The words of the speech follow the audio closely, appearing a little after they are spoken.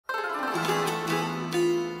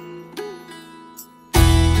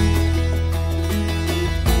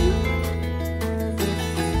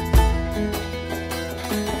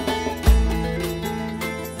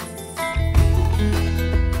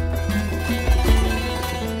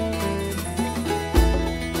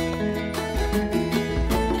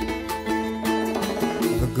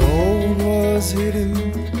was hidden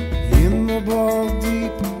in the bog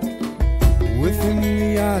deep within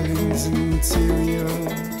the island's interior.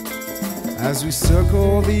 As we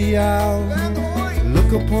circle the isle,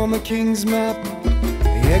 look upon the king's map.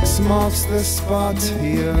 The X marks the spot,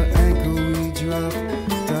 here anchor we drop.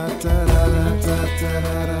 Da da da da da da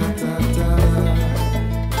da da da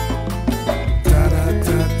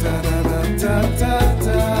da da da da da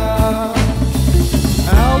da.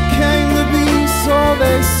 Out came the beast, so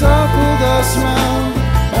they circled us round.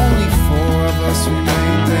 Only 4 of us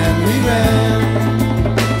remained and we ran.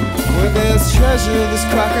 Where there's treasure, there's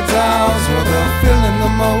crocodiles, well they're filling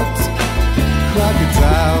the moat.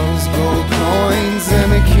 Crocodiles, gold coins,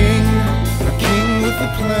 and a king with a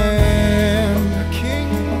plan, a king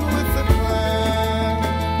with a plan.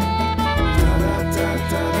 Da da da da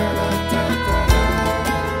da da da da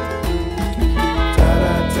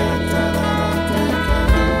da da da.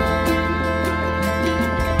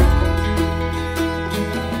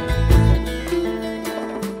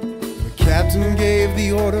 The captain gave the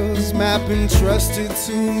orders, map entrusted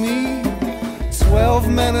to me. 12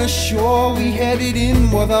 men ashore, we headed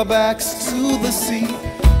in with our backs to the sea.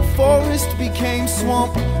 Forest became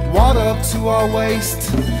swamp, water up to our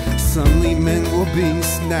waist. Suddenly men were being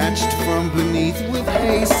snatched from beneath with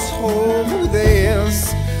haste. Oh,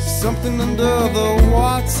 there's something under the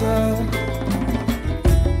water.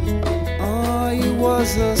 Oh, it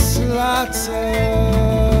was a slaughter.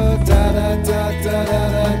 Da da da da da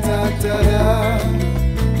da da da.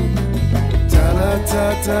 Da da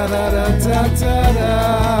da da da da da da.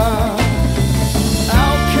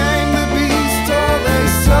 Out came the beast, oh they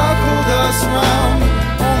circled us round.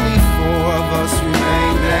 Only 4 of us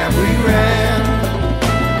remained and we ran.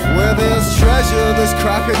 Where there's treasure, there's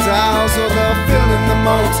crocodiles, oh they're filling the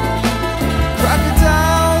moat.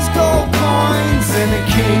 Crocodiles, gold coins, and a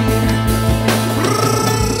king.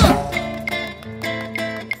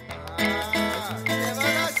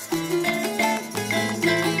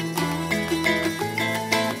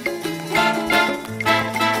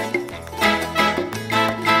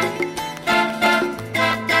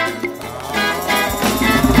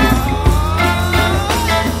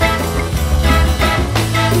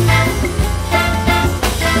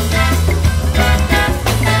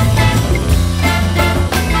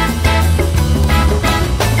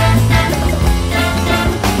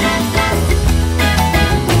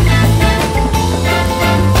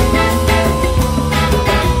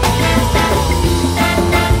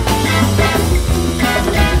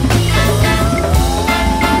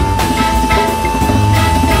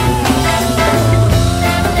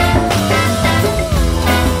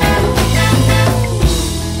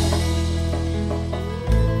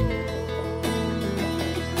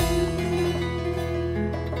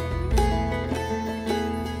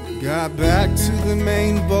 Got back to the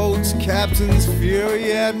main boat, captain's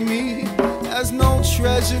fury at me. As no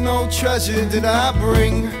treasure did I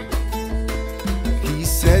bring. He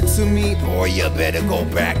said to me, boy, you better go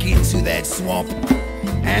back into that swamp,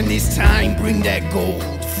 and this time bring that gold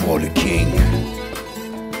for the king.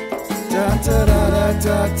 Da da da da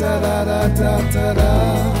da da da da da da.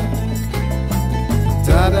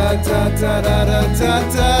 Da da da da da da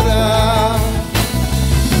da da.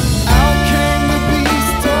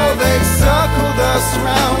 They circled us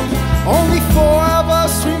round. Only 4 of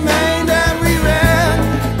us remained and we ran.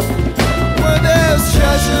 Where there's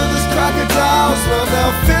treasure, there's crocodiles, well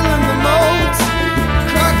they're filling the moat.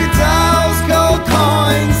 Crocodiles, gold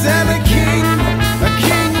coins, and a king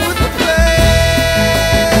with a plan.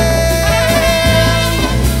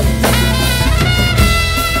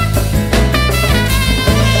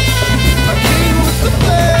 A king with a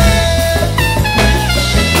plan.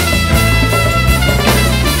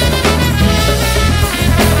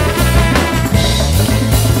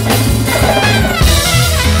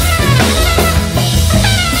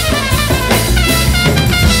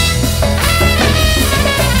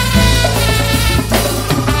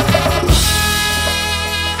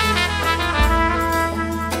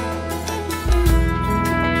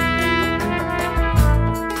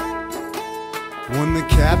 When the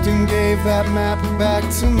captain gave that map back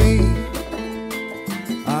to me,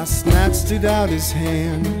 I snatched it out his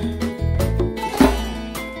hand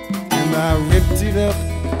and I ripped it up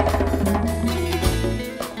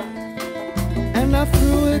and I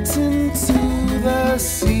threw it into the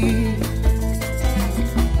sea.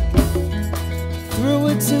 Threw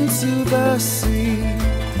it into the sea.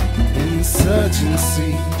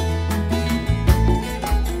 Insurgency.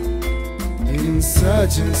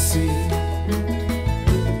 Insurgency.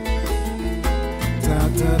 Da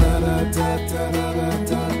da da da da da.